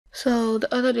So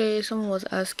the other day, someone was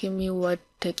asking me what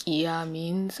tequila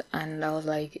means, and I was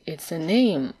like, it's a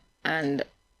name. And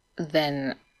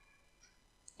then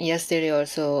yesterday or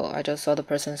so, I just saw the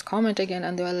person's comment again,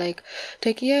 and they were like,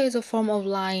 tequila is a form of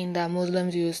lying that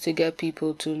Muslims use to get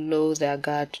people to loathe their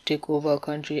God to take over a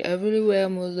country. Everywhere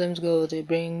Muslims go, they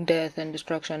bring death and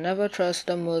destruction. Never trust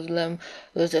a Muslim.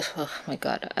 It was just, oh my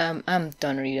God, I'm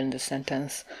done reading this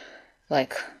sentence.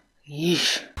 Like,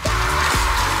 yeesh.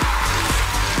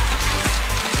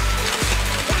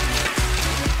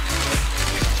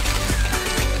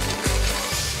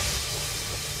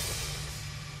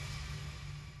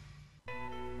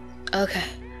 Okay,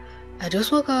 I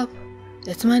just woke up.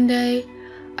 It's Monday.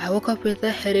 I woke up with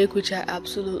a headache, which I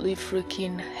absolutely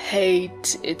freaking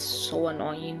hate. It's so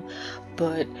annoying.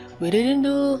 But we didn't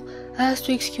do last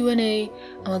week's Q&A,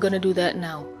 and we're gonna do that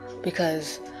now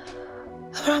because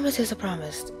a promise is a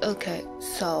promise. Okay,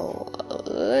 so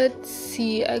let's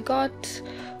see. I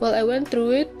went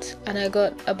through it and I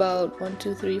got about 1,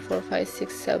 2, 3, 4, 5,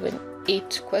 6, 7,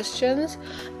 8 questions,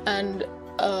 and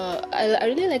I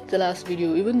really liked the last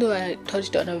video. Even though I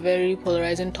touched on a very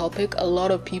polarizing topic, a lot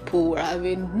of people were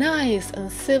having nice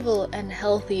and civil and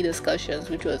healthy discussions,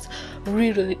 which was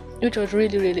really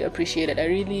appreciated. I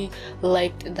really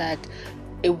liked that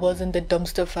it wasn't the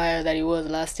dumpster fire that it was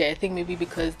last year. I think maybe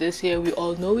because this year we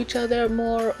all know each other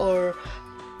more, or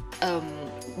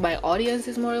my audience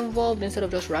is more involved instead of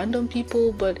just random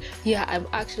people. But yeah, I'm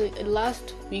actually,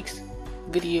 last week's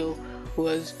video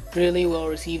was really well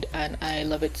received and I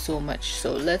love it so much.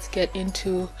 So let's get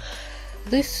into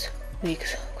this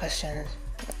week's questions.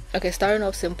 Okay, starting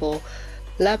off simple.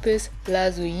 Lapis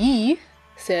Lazuli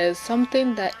says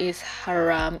something that is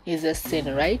haram is a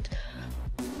sin, right?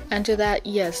 And to that,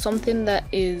 yes, something that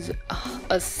is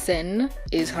a sin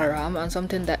is haram, and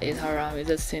something that is haram is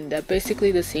a sin. They're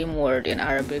basically the same word in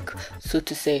Arabic, so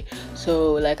to say.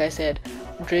 So like I said,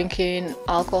 drinking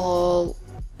alcohol,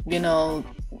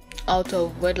 out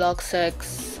of wedlock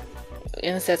sex,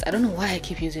 incest. I don't know why I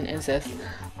keep using incest.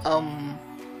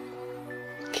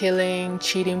 Killing,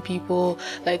 cheating people.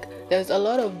 Like, there's a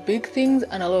lot of big things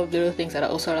and a lot of little things that are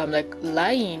also haram. Like,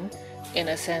 lying in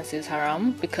a sense is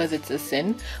haram because it's a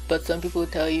sin, but some people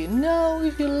tell you no,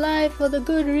 if you lie for the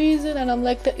good reason, and I'm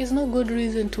like, there is no good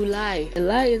reason to lie. A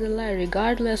lie is a lie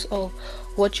regardless of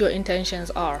what your intentions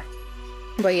are.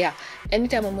 But yeah,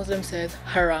 anytime a Muslim says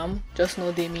haram, just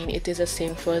know they mean it is a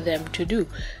sin for them to do,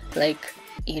 like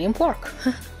eating pork.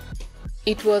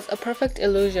 It was a perfect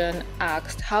illusion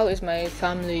asked, how is my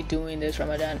family doing this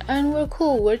Ramadan? And we're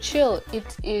cool, we're chill.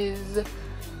 It is,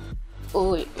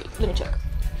 oh wait, let me check.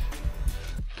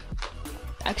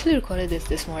 I actually recorded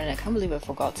this morning. I can't believe I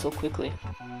forgot so quickly.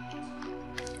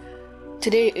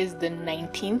 Today is the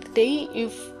 19th day.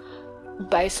 If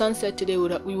by sunset today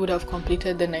we would have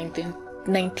completed the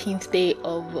 19th day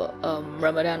of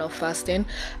Ramadan, of fasting,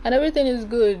 and everything is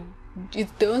good.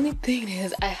 The only thing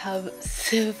is I have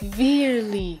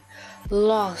severely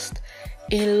lost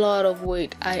a lot of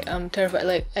weight. I am terrified.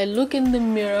 Like, I look in the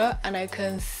mirror and I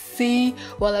can see,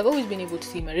 well, I've always been able to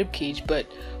see my rib cage, but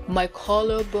my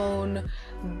collarbone,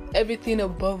 everything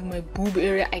above my boob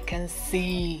area, I can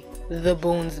see the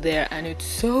bones there, and it's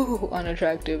so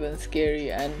unattractive and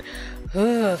scary, and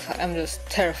I'm just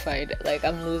terrified. Like,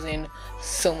 I'm losing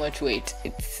so much weight.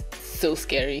 It's so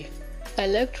scary.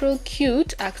 Electro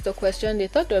Cute asked a question. They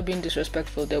thought they were being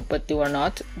disrespectful, but they were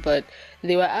not. But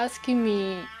they were asking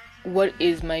me what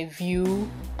is my view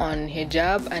on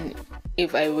hijab and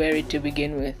if I wear it to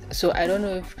begin with. So I don't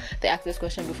know if they asked this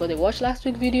question before they watched last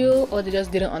week's video, or they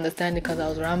just didn't understand it because I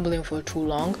was rambling for too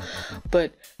long.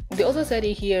 But they also said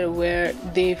it here where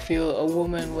they feel a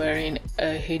woman wearing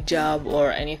a hijab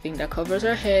or anything that covers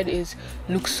her head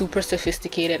looks super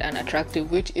sophisticated and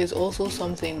attractive, which is also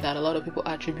something that a lot of people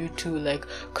attribute to, like,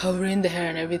 covering the hair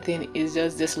and everything is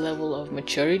just this level of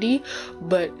maturity.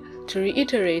 But to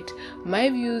reiterate, my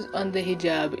views on the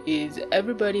hijab is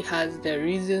everybody has their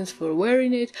reasons for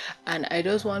wearing it, and I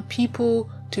just want people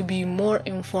to be more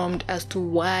informed as to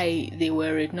why they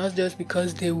wear it, not just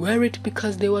because they wear it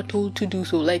because they were told to do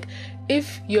so. Like,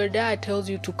 if your dad tells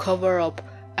you to cover up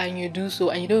and you do so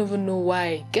and you don't even know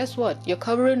why, guess what? You're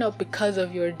covering up because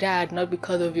of your dad, not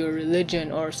because of your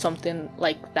religion or something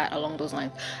like that along those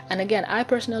lines. And again, I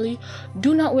personally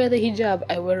do not wear the hijab.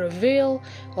 I wear a veil,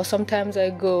 or sometimes I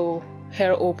go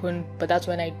hair open, but that's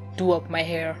when I do up my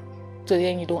hair, so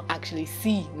then you don't actually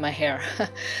see my hair.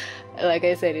 Like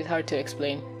I said, it's hard to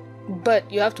explain.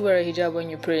 But you have to wear a hijab when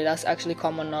you pray. That's actually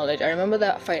common knowledge. I remember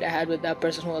that fight I had with that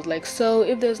person who was like, so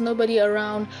if there's nobody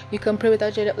around, you can pray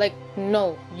without your hijab. Like,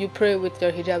 no, you pray with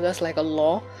your hijab. That's like a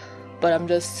law. But I'm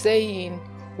just saying,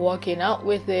 walking out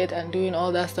with it and doing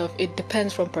all that stuff, it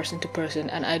depends from person to person,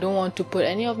 and I don't want to put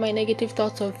any of my negative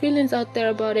thoughts or feelings out there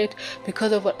about it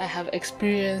because of what I have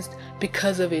experienced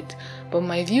because of it. But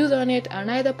my views on it are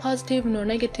neither positive nor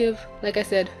negative. Like I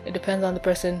said, it depends on the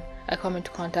person I come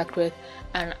into contact with,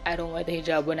 and I don't wear the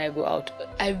hijab when I go out.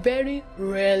 I very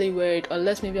rarely wear it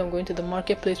unless maybe I'm going to the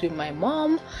marketplace with my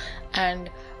mom and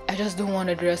I just don't want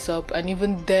to dress up, and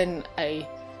even then I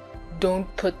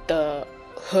don't put the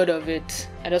hood of it,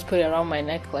 I just put it around my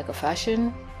neck like a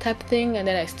fashion type thing, and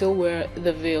then I still wear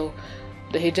the veil.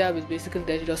 The hijab is basically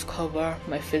there to just cover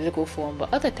my physical form,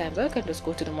 but other times I can just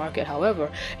go to the market.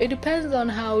 However, it depends on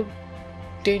how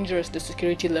dangerous the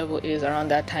security level is around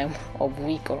that time of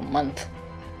week or month,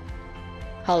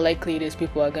 how likely it is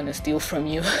people are gonna steal from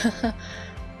you.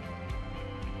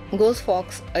 Ghost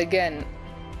Fox again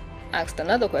asked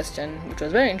another question, which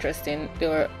was very interesting.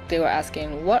 They were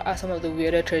asking, what are some of the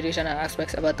weirder traditional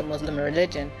aspects about the Muslim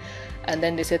religion? And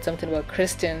then they said something about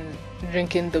Christians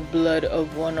drinking the blood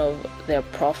of one of their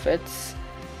prophets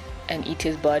and eat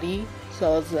his body.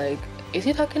 So I was like, is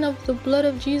he talking of the blood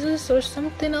of Jesus or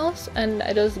something else? And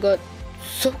I just got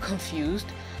so confused,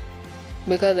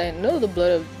 because I know the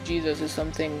blood of Jesus is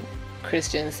something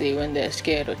Christians say when they're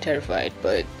scared or terrified,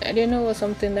 but I didn't know it was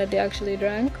something that they actually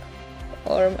drank.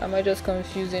 Or am I just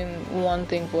confusing one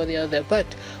thing for the other? But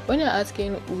when you're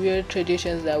asking weird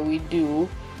traditions that we do,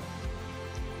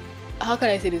 how can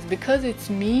I say this? Because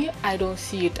it's me, I don't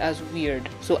see it as weird.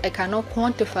 So I cannot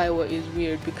quantify what is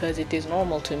weird because it is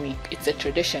normal to me. It's a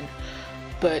tradition.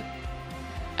 But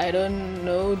I don't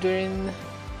know, during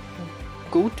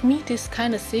goat meat is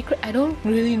kind of sacred. I don't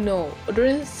really know.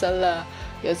 During Salah,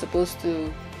 you're supposed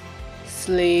to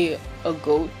slay a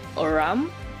goat or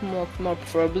ram, more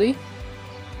preferably.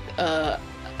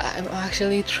 I'm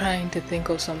actually trying to think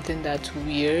of something that's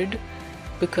weird,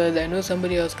 because I know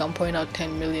somebody else can point out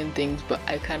 10 million things, but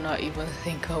I cannot even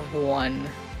think of one.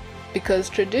 Because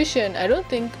tradition, I don't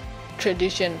think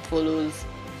tradition follows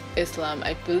Islam.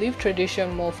 I believe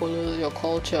tradition more follows your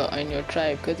culture and your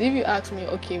tribe. Because if you ask me,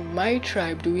 okay, my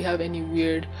tribe, do we have any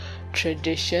weird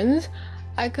traditions?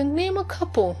 I can name a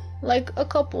couple. Like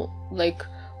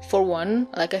for one,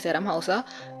 like I said, I'm Hausa.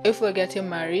 If we're getting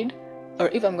married, or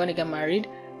if I'm going to get married,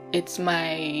 it's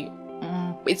my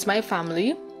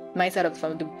family, my side of the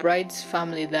family, the bride's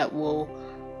family, that will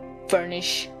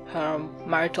furnish her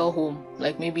marital home.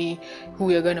 Like maybe who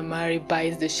we're going to marry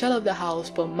buys the shell of the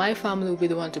house, but my family will be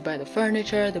the one to buy the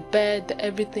furniture, the bed, the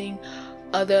everything.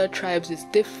 Other tribes is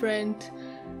different,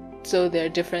 so there are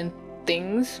different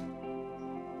things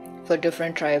for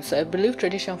different tribes. So I believe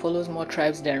tradition follows more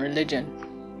tribes than religion.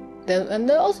 And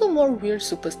there are also more weird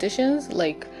superstitions.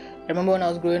 Like, I remember when I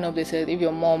was growing up, they said if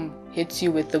your mom hits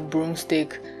you with the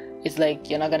broomstick, it's like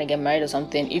you're not gonna get married or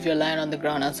something. If you're lying on the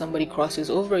ground and somebody crosses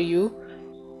over you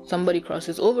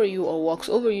or walks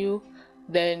over you,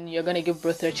 then you're gonna give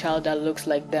birth to a child that looks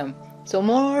like them. So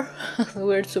more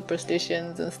weird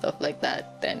superstitions and stuff like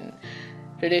that than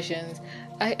traditions.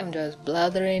 I am just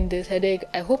blathering this headache.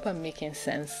 I hope I'm making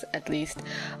sense, at least.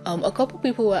 A couple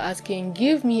people were asking,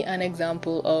 give me an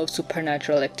example of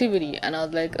supernatural activity, and I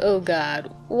was like, oh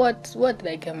god, what did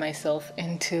I get myself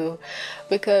into?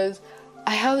 Because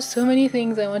I have so many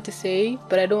things I want to say,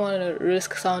 but I don't want to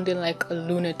risk sounding like a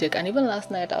lunatic. And even last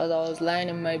night, as I was lying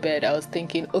in my bed, I was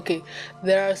thinking, okay,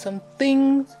 there are some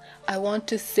things I want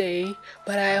to say,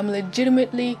 but I am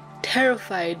legitimately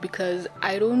terrified because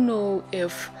I don't know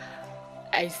if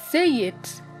I say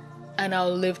it and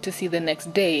I'll live to see the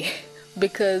next day.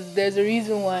 Because there's a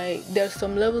reason why there's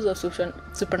some levels of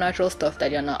supernatural stuff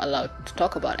that you're not allowed to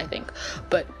talk about, I think.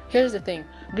 But here's the thing,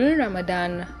 during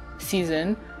Ramadan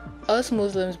season, us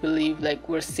Muslims believe like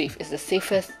we're safe. It's the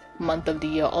safest month of the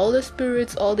year. All the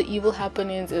spirits, all the evil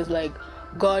happenings is like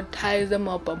God ties them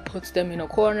up and puts them in a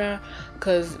corner,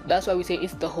 because that's why we say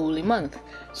it's the holy month.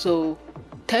 So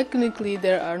technically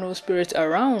there are no spirits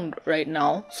around right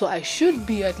now, so I should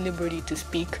be at liberty to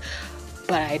speak,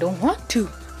 but I don't want to,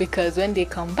 because when they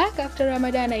come back after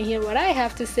Ramadan and hear what I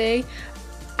have to say,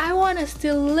 I want to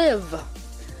still live.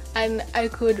 And I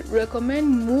could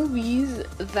recommend movies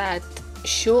that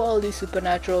show all these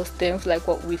supernatural things like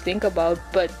what we think about,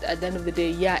 but at the end of the day,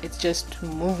 yeah, it's just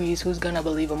movies. Who's gonna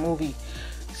believe a movie?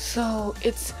 So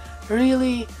it's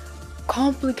really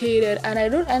complicated, and I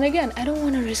don't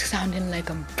want to risk sounding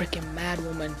like a freaking mad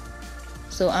woman.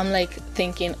 So I'm like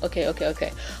thinking, okay,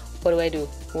 what do I do?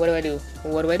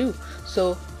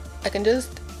 So I can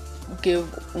just give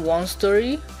one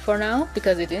story for now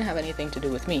because it didn't have anything to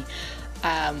do with me.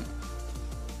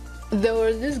 There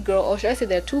was this girl, or should I say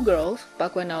there are two girls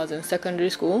back when I was in secondary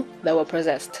school that were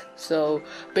possessed. So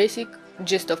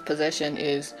gist of possession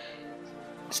is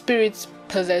spirits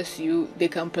possess you. They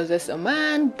can possess a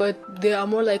man, but they are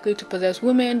more likely to possess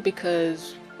women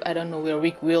because, I don't know, we're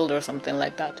weak-willed or something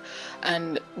like that.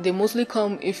 And they mostly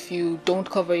come if you don't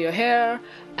cover your hair,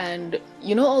 and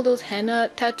you know all those henna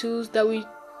tattoos that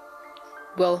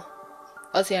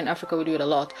us here in Africa we do it a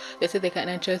lot. They say they can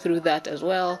enter through that as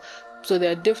well. So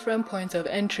there are different points of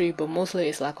entry, but mostly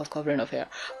it's lack of covering of hair.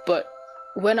 But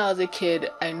when I was a kid,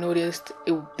 I noticed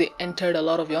they entered a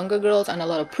lot of younger girls and a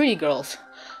lot of pretty girls.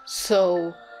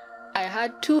 So I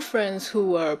had two friends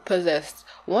who were possessed.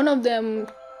 One of them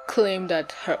claimed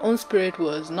that her own spirit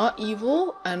was not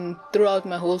evil, and throughout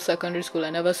my whole secondary school I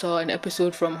never saw an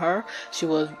episode from her. She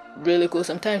was really cool.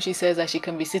 Sometimes she says that she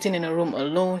can be sitting in a room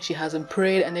alone, she hasn't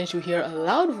prayed, and then she'll hear a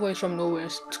loud voice from nowhere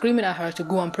screaming at her to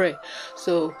go and pray.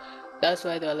 So that's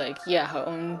why they're like, yeah, her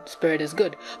own spirit is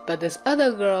good. But this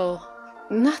other girl,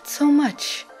 not so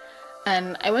much.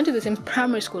 And I went to the same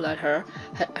primary school as her.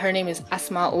 Her name is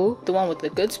Asma'u. The one with the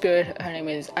good spirit, her name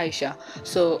is Aisha.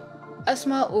 So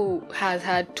Asma'u has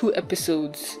had 2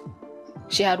 episodes.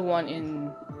 She had one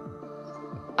in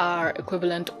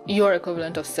your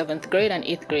equivalent of 7th grade and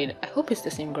 8th grade. I hope it's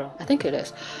the same girl. I think it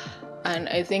is. And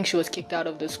I think she was kicked out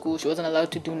of the school. She wasn't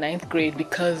allowed to do 9th grade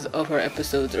because of her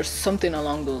episodes or something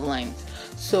along those lines.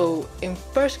 So in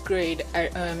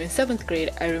 7th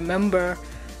grade, I remember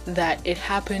that it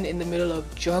happened in the middle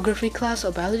of geography class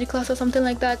or biology class or something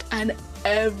like that, and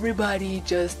everybody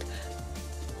just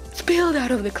spilled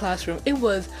out of the classroom. It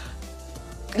was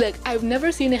like, I've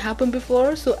never seen it happen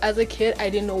before. So as a kid, I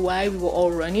didn't know why we were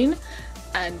all running,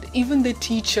 and even the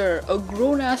teacher, a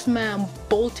grown-ass man,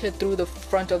 bolted through the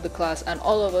front of the class, and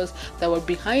all of us that were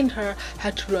behind her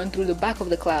had to run through the back of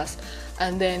the class.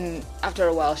 And then after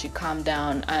a while she calmed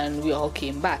down and we all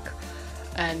came back.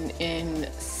 And in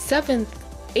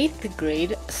 8th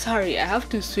grade, sorry, I have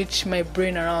to switch my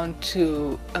brain around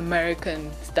to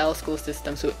American style school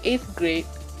system. So 8th grade,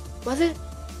 was it?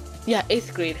 Yeah,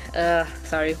 8th grade.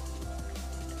 8th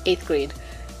grade.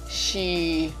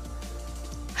 She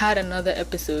had another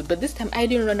episode, but this time I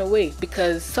didn't run away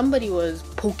because somebody was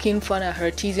poking fun at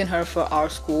her, teasing her for our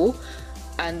school,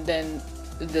 and then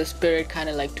the spirit kind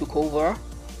of like took over.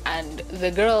 And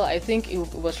the girl, I think it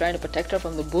was trying to protect her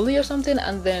from the bully or something,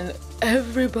 and then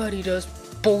everybody just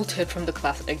bolted from the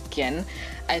class again.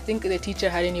 I think the teacher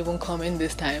hadn't even come in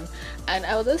this time, and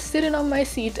I was just sitting on my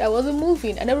seat. I wasn't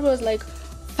moving, and everyone was like,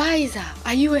 Faiza,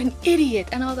 are you an idiot?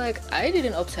 And I was like, I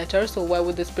didn't upset her, so why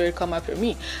would the spirit come after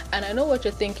me? And I know what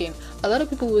you're thinking. A lot of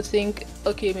people would think,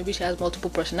 okay, maybe she has multiple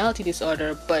personality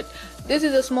disorder, but this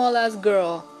is a small ass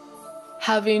girl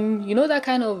having, you know, that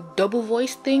kind of double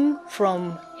voice thing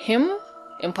from him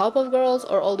in Powerpuff Girls,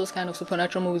 or all those kind of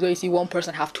supernatural movies where you see one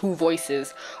person have 2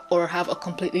 voices or have a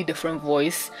completely different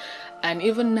voice. And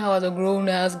even now as a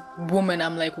grown-ass woman,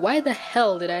 I'm like, why the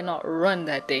hell did I not run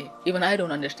that day? Even I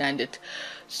don't understand it.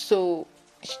 So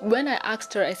when I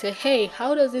asked her, I said, hey,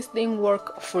 how does this thing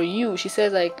work for you? She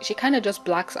says, like, she kind of just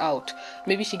blacks out.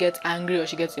 Maybe she gets angry or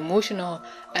she gets emotional,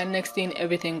 and next thing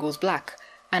everything goes black.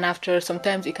 And after,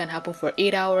 sometimes it can happen for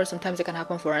 8 hours, sometimes it can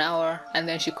happen for an hour, and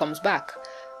then she comes back.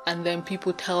 And then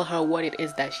people tell her what it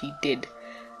is that she did.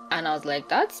 And I was like,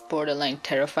 that's borderline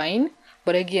terrifying.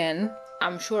 But again,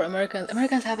 I'm sure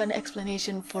Americans have an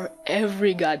explanation for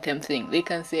every goddamn thing. They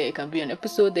can say it can be an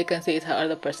episode, they can say it's her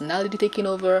other personality taking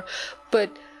over,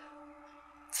 but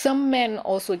some men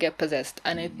also get possessed.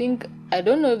 And I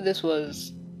don't know if this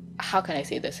was, how can I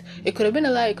say this? It could have been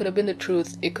a lie, it could have been the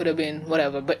truth, it could have been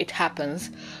whatever, but it happens.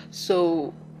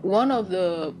 So one of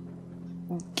the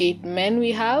gate men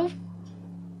we have,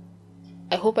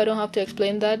 I hope I don't have to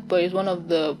explain that, but it's one of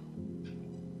the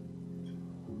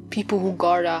people who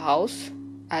guard our house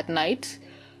at night.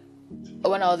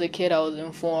 When I was a kid, I was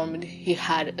informed he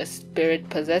had a spirit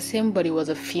possess him, but it was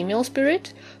a female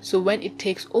spirit. So when it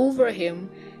takes over him,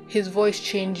 his voice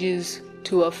changes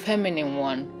to a feminine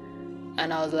one.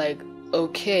 And I was like,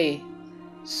 okay.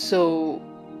 So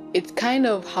it's kind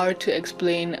of hard to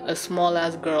explain a small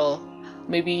ass girl,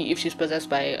 maybe if she's possessed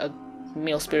by a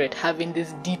male spirit, having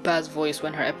this deep ass voice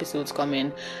when her episodes come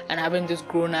in, and having this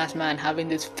grown ass man having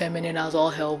this feminine as all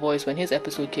hell voice when his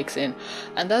episode kicks in.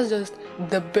 And that's just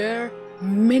the bare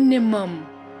minimum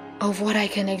of what I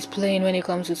can explain when it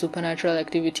comes to supernatural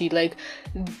activity. Like,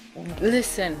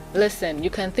 listen, you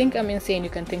can think I'm insane, you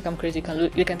can think I'm crazy,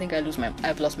 you can think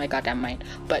I've lost my goddamn mind.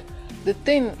 But the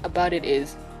thing about it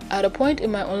is, at a point in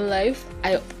my own life,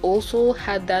 I also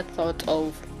had that thought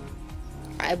of,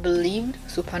 I believed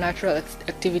supernatural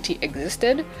activity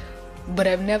existed, but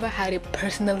I've never had it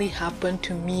personally happen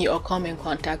to me or come in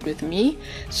contact with me.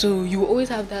 So you always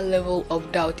have that level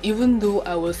of doubt. Even though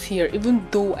I was here, even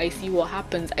though I see what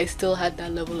happens, I still had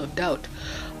that level of doubt.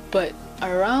 But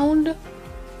around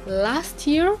last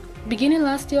year, beginning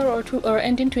last year or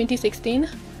ending 2016,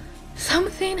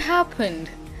 something happened.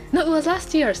 No, it was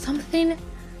last year. Something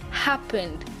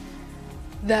happened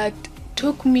that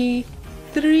took me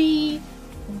 3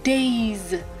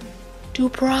 days to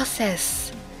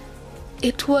process.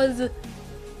 It was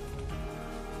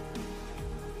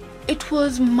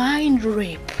mind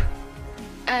rape,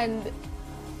 and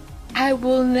I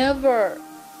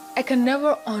can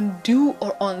never undo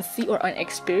or unsee or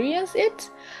unexperience it.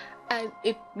 And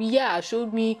it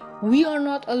showed me we are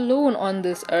not alone on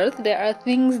this earth. There are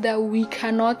things that we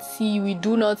cannot see, we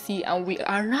do not see, and we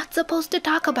are not supposed to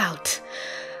talk about.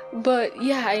 But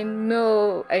yeah, I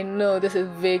know this is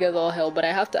vague as all hell, but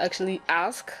I have to actually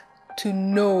ask to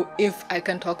know if I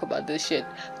can talk about this shit.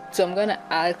 So I'm gonna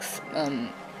ask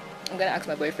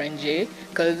my boyfriend Jay,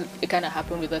 because it kind of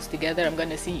happened with us together. I'm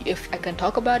gonna see if I can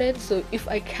talk about it. So if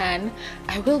I can,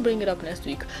 I will bring it up next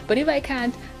week. But if I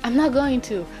can't, I'm not going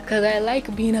to, because I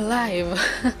like being alive.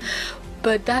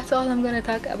 But that's all I'm gonna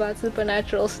talk about,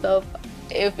 supernatural stuff.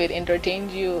 If it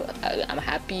entertains you, I'm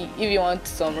happy. If you want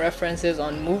some references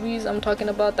on movies I'm talking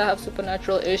about that have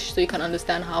supernatural-ish, so you can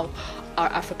understand how our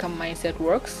African mindset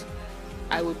works,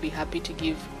 I would be happy to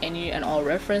give any and all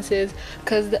references.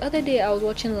 Because the other day I was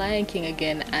watching Lion King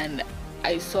again, and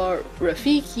I saw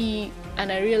Rafiki,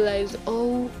 and I realized,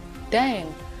 oh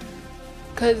dang,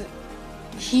 because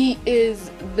he is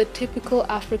the typical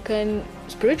African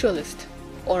spiritualist,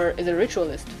 or is a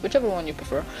ritualist, whichever one you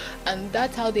prefer, and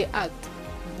that's how they act.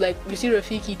 Like, you see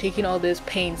Rafiki taking all these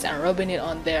paints and rubbing it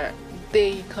on there.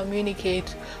 They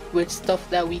communicate with stuff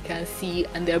that we can see,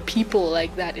 and there are people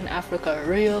like that in Africa,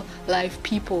 real life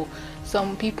people.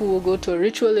 Some people will go to a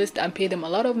ritualist and pay them a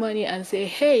lot of money and say,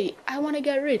 hey, I want to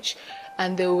get rich,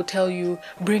 and they will tell you,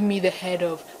 bring me the head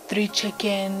of 3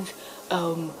 chickens,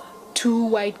 2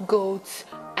 white goats,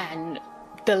 and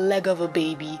the leg of a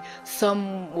baby.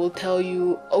 Some will tell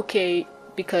you, okay,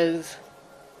 because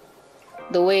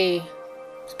the way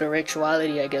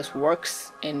spirituality, I guess,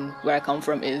 works in where I come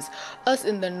from is, us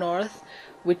in the north,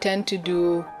 we tend to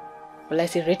do, well, I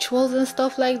say rituals and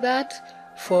stuff like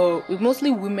that. For mostly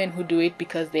women who do it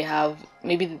because they have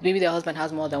maybe their husband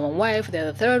has more than one wife, they're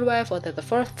the third wife, or they're the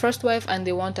first wife, and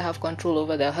they want to have control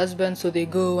over their husband, so they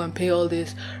go and pay all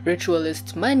this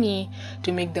ritualist money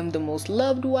to make them the most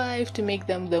loved wife, to make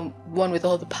them the one with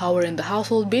all the power in the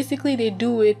household. Basically, they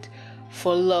do it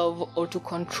for love or to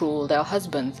control their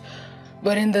husbands.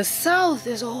 But in the south,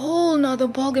 there's a whole nother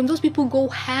ballgame. Those people go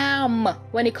ham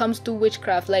when it comes to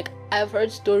witchcraft. Like, I've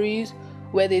heard stories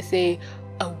where they say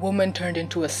a woman turned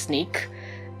into a snake.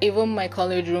 Even my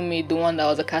college roommate, the one that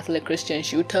was a Catholic Christian,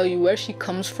 she would tell you where she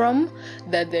comes from,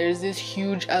 that there's this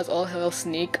huge as all hell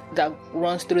snake that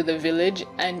runs through the village,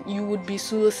 and you would be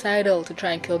suicidal to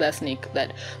try and kill that snake.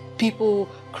 That people,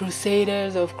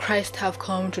 crusaders of Christ, have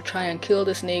come to try and kill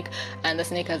the snake, and the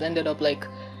snake has ended up like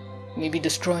maybe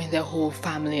destroying their whole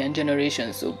family and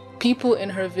generations. So people in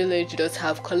her village just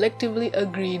have collectively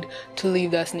agreed to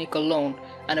leave that snake alone.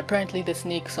 And apparently the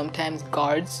snake sometimes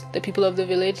guards the people of the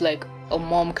village. Like, a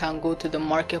mom can go to the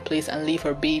marketplace and leave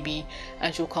her baby,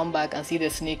 and she'll come back and see the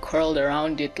snake curled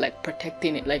around it, like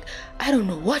protecting it. Like, I don't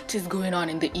know what is going on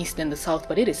in the east and the south,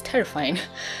 but it is terrifying.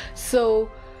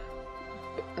 So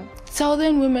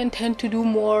southern women tend to do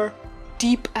more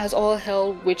deep as all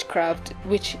hell witchcraft,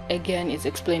 which again is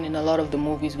explained in a lot of the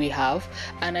movies we have.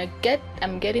 And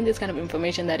I'm getting this kind of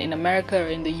information that in America or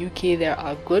in the UK there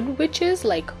are good witches,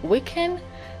 like Wiccan.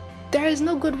 There is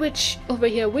no good witch over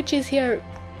here. Witches here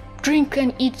drink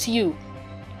and eat you.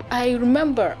 I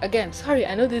remember, again, sorry,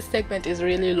 I know this segment is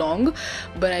really long,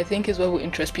 but I think is what will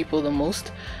interest people the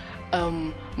most.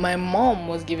 My mom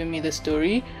was giving me the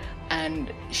story,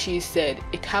 and she said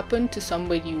it happened to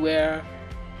somebody where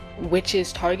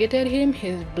witches targeted him,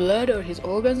 his blood or his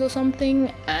organs or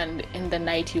something, and in the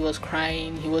night he was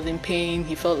crying, he was in pain,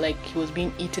 he felt like he was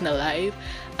being eaten alive,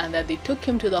 and that they took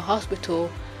him to the hospital,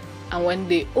 and when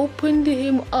they opened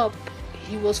him up,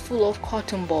 he was full of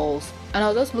cotton balls. And I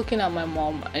was just looking at my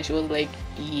mom, and she was like,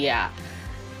 yeah.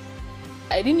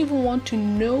 I didn't even want to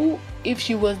know if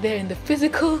she was there in the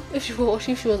physical, if she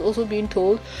was also being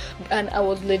told, and I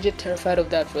was legit terrified of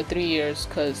that for 3 years,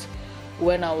 because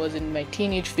when I was in my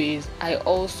teenage phase, I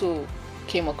also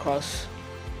came across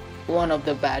one of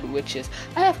the bad witches.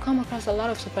 I have come across a lot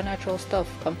of supernatural stuff,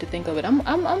 come to think of it.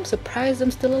 I'm surprised I'm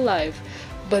still alive.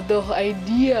 But the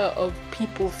idea of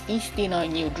people feasting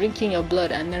on you, drinking your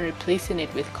blood, and then replacing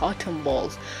it with cotton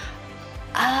balls,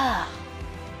 Ugh.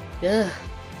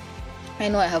 I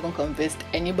know I haven't convinced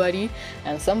anybody,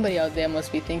 and somebody out there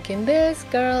must be thinking this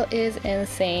girl is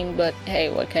insane, but hey,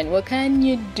 what can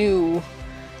you do?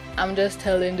 I'm just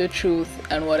telling the truth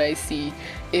and what I see.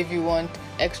 If you want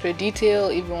extra detail,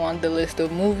 if you want the list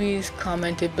of movies,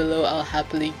 comment it below. I'll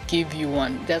happily give you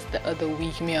one. Just the other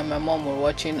week, me and my mom were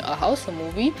watching a house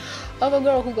movie of a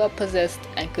girl who got possessed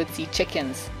and could see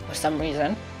chickens for some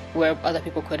reason where other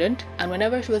people couldn't, and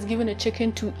whenever she was given a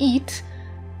chicken to eat,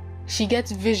 she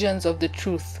gets visions of the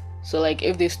truth. So like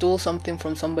if they stole something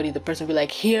from somebody, the person will be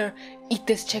like, here, eat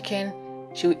this chicken.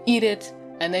 She'll eat it,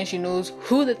 and then she knows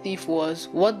who the thief was,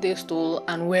 what they stole,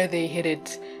 and where they hid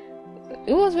it.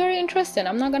 It was very interesting,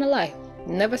 I'm not gonna lie.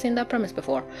 Never seen that premise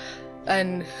before.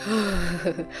 And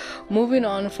moving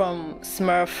on from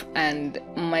Smurf and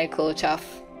Michael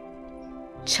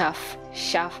Schaffer,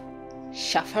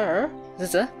 this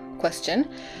is a question.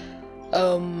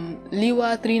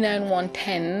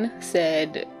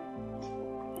 Liwa39110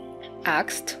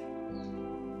 asked,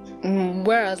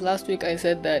 whereas last week I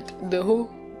said that the whole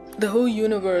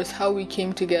universe, how we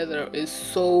came together, is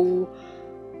so,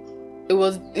 it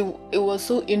was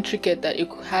so intricate that it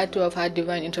had to have had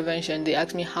divine intervention. They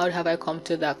asked me, how have I come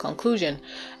to that conclusion?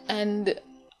 And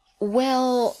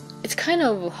well, it's kind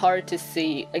of hard to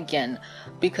say again,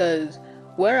 because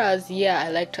whereas, yeah, I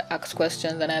like to ask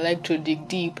questions and I like to dig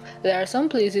deep, there are some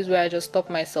places where I just stop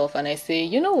myself and I say,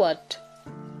 you know what,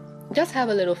 just have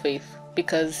a little faith,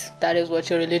 because that is what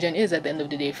your religion is at the end of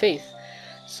the day, faith.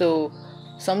 So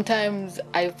sometimes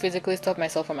I physically stop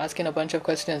myself from asking a bunch of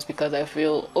questions because I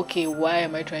feel, okay, why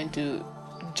am I trying to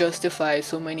justify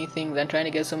so many things and trying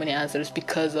to get so many answers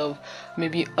because of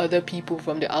maybe other people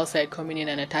from the outside coming in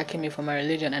and attacking me for my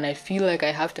religion, and I feel like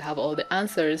I have to have all the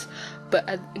answers. But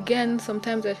again,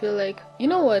 sometimes I feel like, you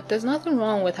know what, there's nothing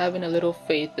wrong with having a little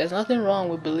faith. There's nothing wrong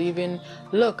with believing.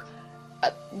 Look,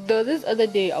 this other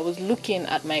day I was looking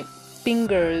at my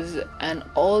fingers and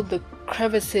all the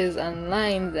crevices and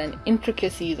lines and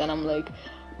intricacies, and I'm like,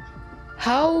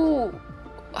 how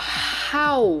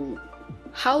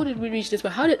did we reach this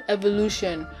point? How did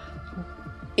evolution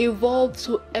evolve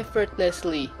so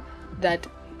effortlessly that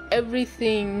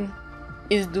everything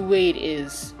is the way it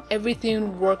is?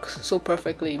 Everything works so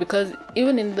perfectly, because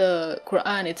even in the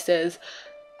Quran it says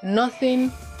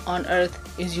nothing on earth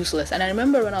is useless. And I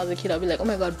remember when I was a kid, I'd be like, oh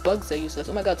my god, bugs are useless,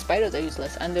 oh my god, spiders are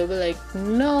useless, and they'll be like,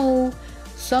 no,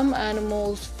 some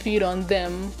animals feed on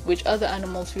them, which other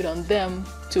animals feed on them,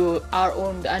 to our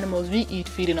own, the animals we eat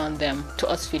feeding on them, to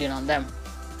us feeding on them.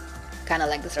 Kind of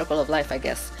like the circle of life, I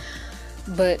guess.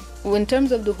 But in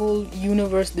terms of the whole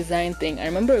universe design thing, I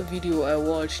remember a video I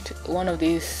watched, one of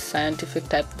these scientific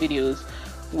type videos,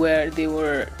 where they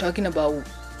were talking about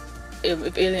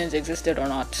if aliens existed or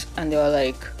not, and they were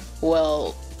like,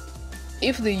 well,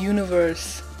 if the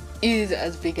universe is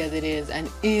as big as it is and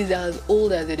is as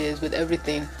old as it is with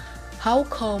everything, how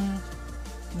come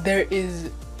there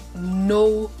is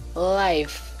no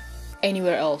life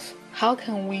anywhere else? How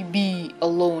can we be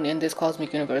alone in this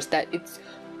cosmic universe? That it's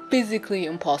physically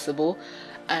impossible.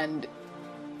 And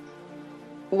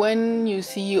when you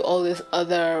see all these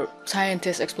other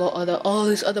scientists explore all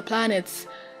these other planets,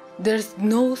 there's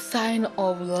no sign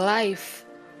of life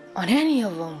on any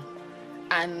of them.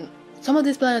 And some of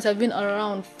these planets have been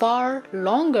around far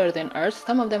longer than Earth.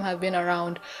 Some of them have been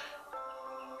around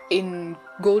in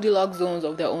Goldilocks zones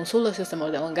of their own solar system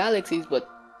or their own galaxies, but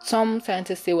some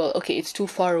scientists say, well, okay, it's too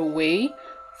far away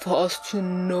for us to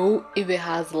know if it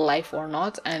has life or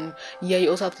not. And yeah,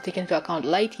 you also have to take into account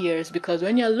light years, because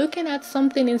when you're looking at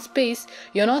something in space,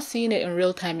 you're not seeing it in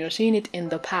real time, you're seeing it in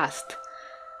the past.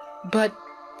 But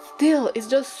still, it's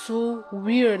just so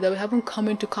weird that we haven't come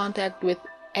into contact with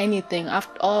anything. Out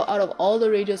of all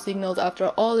the radio signals, after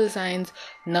all the signs,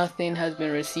 nothing has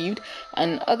been received.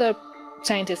 And other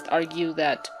scientists argue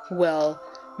that, well,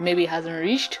 maybe it hasn't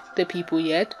reached the people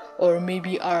yet, or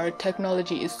maybe our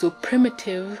technology is so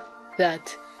primitive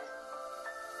that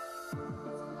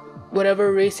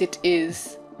whatever race it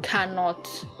is cannot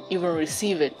even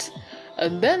receive it.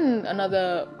 And then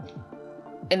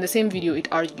in the same video, it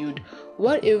argued,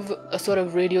 what if a sort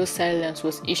of radio silence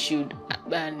was issued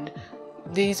and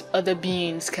these other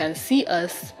beings can see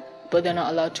us, but they're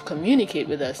not allowed to communicate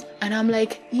with us? And I'm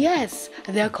like, yes,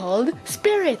 they're called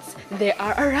spirits. They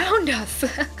are around us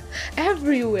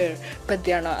everywhere, but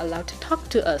they are not allowed to talk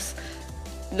to us.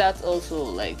 That's also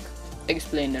like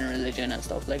explained in religion and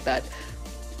stuff like that.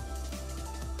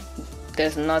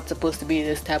 There's not supposed to be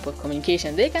this type of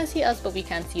communication. They can see us, but we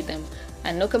can't see them,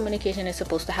 and no communication is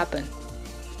supposed to happen.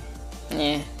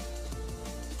 Yeah.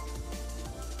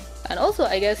 And also,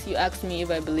 I guess you asked me if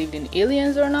I believed in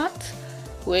aliens or not.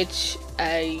 which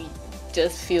I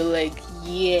just feel like,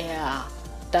 yeah,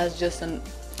 that's just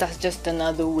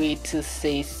another way to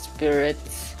say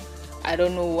spirits. I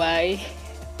don't know why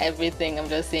everything I'm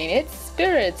just saying it's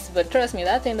spirits, but trust me,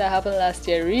 that thing that happened last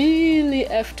year really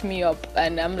effed me up,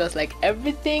 and I'm just like,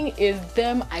 everything is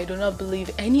them. I do not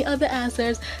believe any other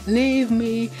answers. Leave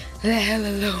me the hell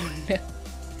alone.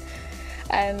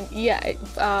 And yeah,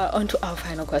 on to our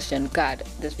final question. God,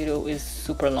 this video is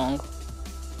super long.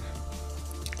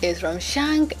 It's from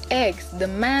Shank X, the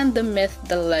man, the myth,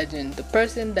 the legend, the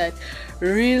person that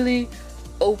really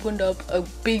opened up a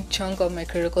big chunk of my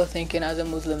critical thinking as a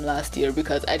Muslim last year,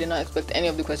 because I did not expect any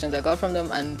of the questions I got from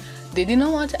them, and they did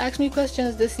not want to ask me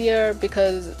questions this year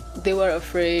because they were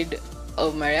afraid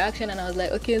of my reaction. And I was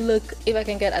like, okay, look, if I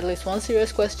can get at least one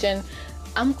serious question,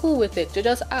 I'm cool with it to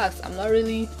just ask. I'm not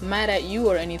really mad at you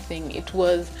or anything. It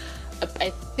was, I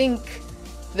think,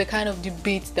 the kind of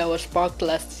debate that was sparked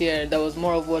last year that was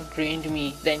more of what drained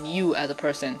me than you as a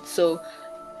person. So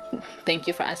thank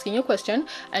you for asking your question.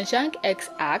 And Shank X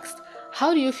asked,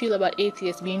 how do you feel about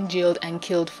atheists being jailed and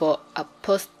killed for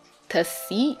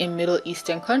apostasy in Middle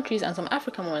Eastern countries and some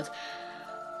African ones?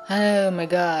 Oh my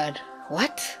god,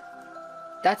 what?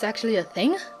 That's actually a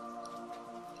thing?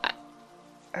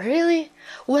 Really?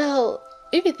 Well,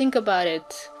 if you think about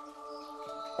it,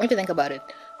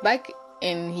 back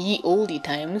in ye olde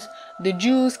times, the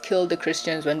Jews killed the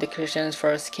Christians when the Christians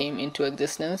first came into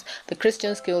existence. The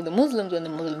Christians killed the Muslims when the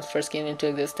Muslims first came into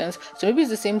existence. So maybe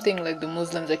it's the same thing, like the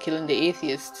Muslims are killing the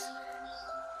atheists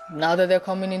now that they're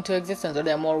coming into existence, or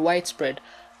they're more widespread.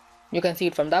 You can see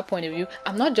it from that point of view.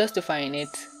 I'm not justifying it,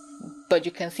 but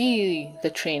you can see the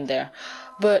train there.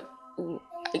 But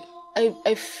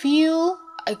I feel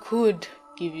I could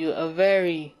give you a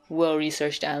very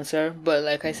well-researched answer, but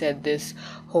like I said, this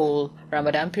whole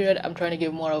Ramadan period, I'm trying to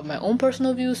give more of my own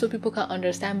personal view so people can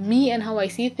understand me and how I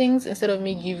see things, instead of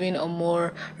me giving a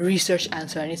more researched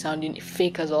answer and it sounding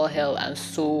fake as all hell and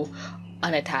so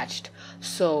unattached.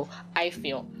 So I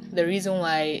feel the reason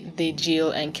why they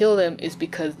jail and kill them is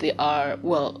because they are,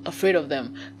 well, afraid of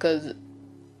them. Because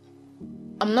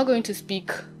I'm not going to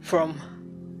speak from,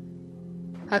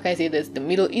 how can I say this, the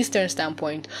Middle Eastern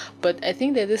standpoint, but I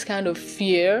think there's this kind of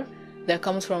fear that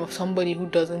comes from somebody who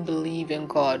doesn't believe in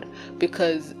God,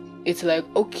 because it's like,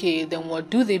 okay, then what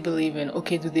do they believe in?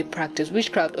 Okay, do they practice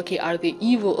witchcraft? Okay, are they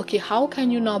evil? Okay, how can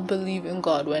you not believe in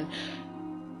God when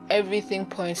everything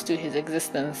points to his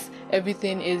existence?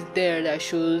 Everything is there that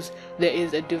shows there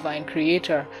is a divine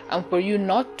creator, and for you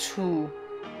not to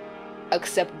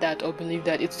accept that or believe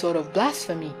that, it's sort of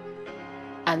blasphemy.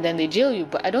 And then they jail you.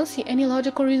 But I don't see any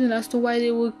logical reason as to why they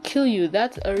would kill you.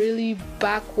 That's a really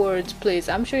backwards place.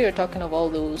 I'm sure you're talking of all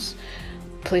those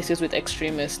places with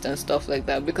extremists and stuff like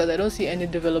that, because I don't see any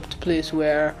developed place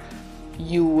where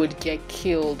you would get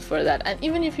killed for that. And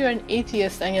even if you're an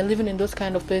atheist and you're living in those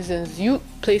kind of places, you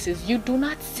do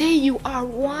not say you are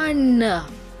one.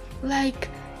 Like,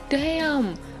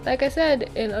 damn. Like I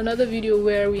said in another video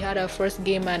where we had our first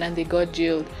gay man and they got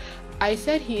jailed, I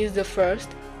said he is the first,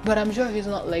 but I'm sure he's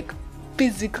not like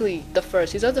physically the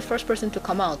first. He's not the first person to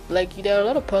come out. Like, there are a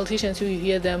lot of politicians who you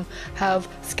hear them have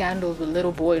scandals with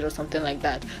little boys or something like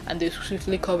that, and they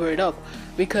swiftly cover it up,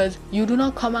 because you do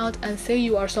not come out and say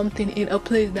you are something in a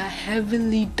place that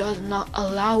heavily does not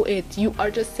allow it. You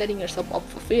are just setting yourself up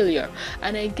for failure.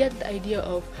 And I get the idea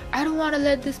of, I don't want to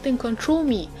let this thing control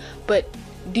me, but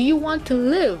do you want to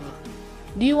live?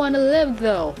 Do you want to live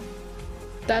though?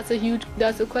 That's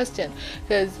a question,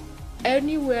 because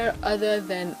anywhere other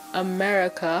than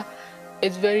America,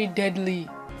 it's very deadly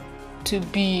to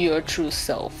be your true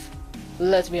self.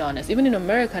 Let's be honest. Even in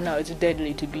America now, it's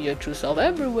deadly to be your true self.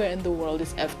 Everywhere in the world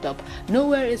is effed up.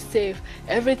 Nowhere is safe.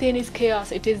 Everything is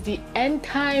chaos. It is the end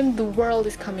time. The world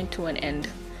is coming to an end.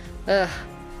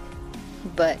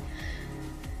 But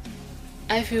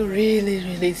I feel really,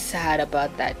 really sad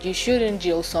about that. You shouldn't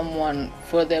jail someone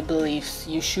for their beliefs.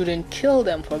 You shouldn't kill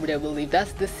them for their belief.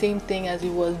 That's the same thing as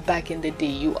it was back in the day.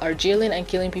 You are jailing and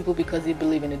killing people because they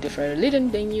believe in a different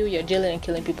religion than you. You're jailing and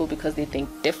killing people because they think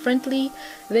differently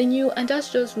than you. And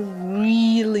that's just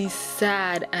really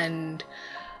sad and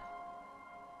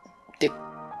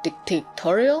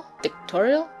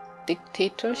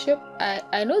dictatorship.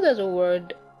 I know there's a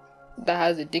word that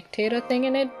has a dictator thing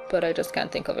in it, but I just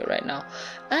can't think of it right now.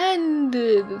 And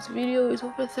this video is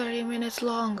over 30 minutes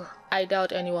long. I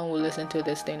doubt anyone will listen to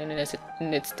this thing in its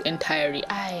entirety.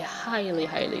 I highly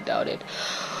doubt it.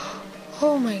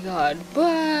 Oh my god.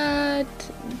 But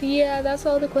yeah, that's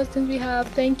all the questions we have.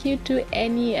 Thank you to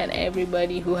any and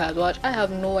everybody who has watched. I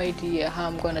have no idea how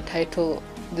I'm gonna title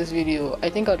this video. I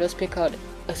think I'll just pick out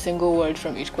a single word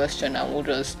from each question and we'll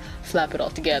just slap it all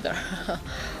together.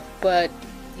 But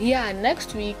yeah,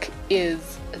 next week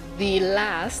is the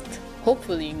last,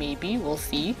 hopefully, maybe, we'll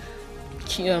see,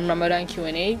 Ramadan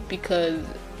Q&A, because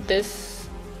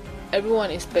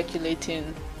everyone is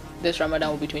speculating this Ramadan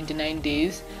will be 29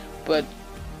 days, but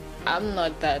I'm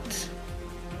not that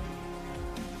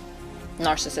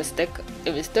narcissistic.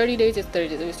 If it's 30 days, it's 30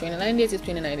 days. If it's 29 days, it's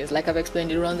 29 days. Like I've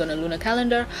explained, it runs on a lunar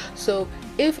calendar. So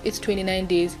if it's 29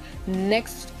 days,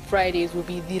 next Fridays will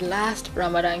be the last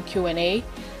Ramadan Q&A.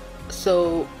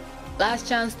 So last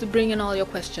chance to bring in all your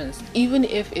questions. Even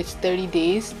if it's 30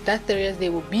 days, that 30th day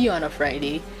will be on a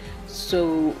Friday.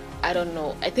 So I don't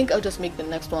know. I think I'll just make the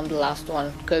next one the last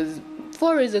one, because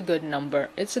 4 is a good number.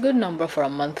 It's a good number for a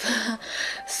month.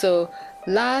 So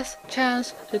last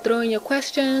chance to throw in your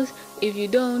questions. If you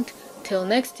don't, till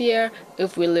next year,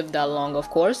 if we live that long, of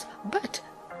course. But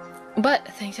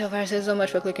thanks you guys so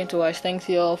much for clicking to watch. Thanks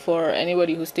you all for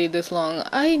anybody who stayed this long.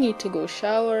 I need to go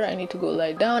shower, I need to go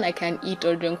lie down, I can't eat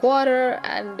or drink water,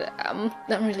 and I'm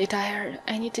really tired.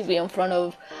 I need to be in front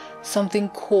of something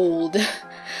cold.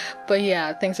 But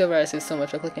yeah, thanks you guys so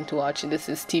much for clicking to watch. This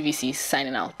is TVC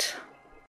signing out.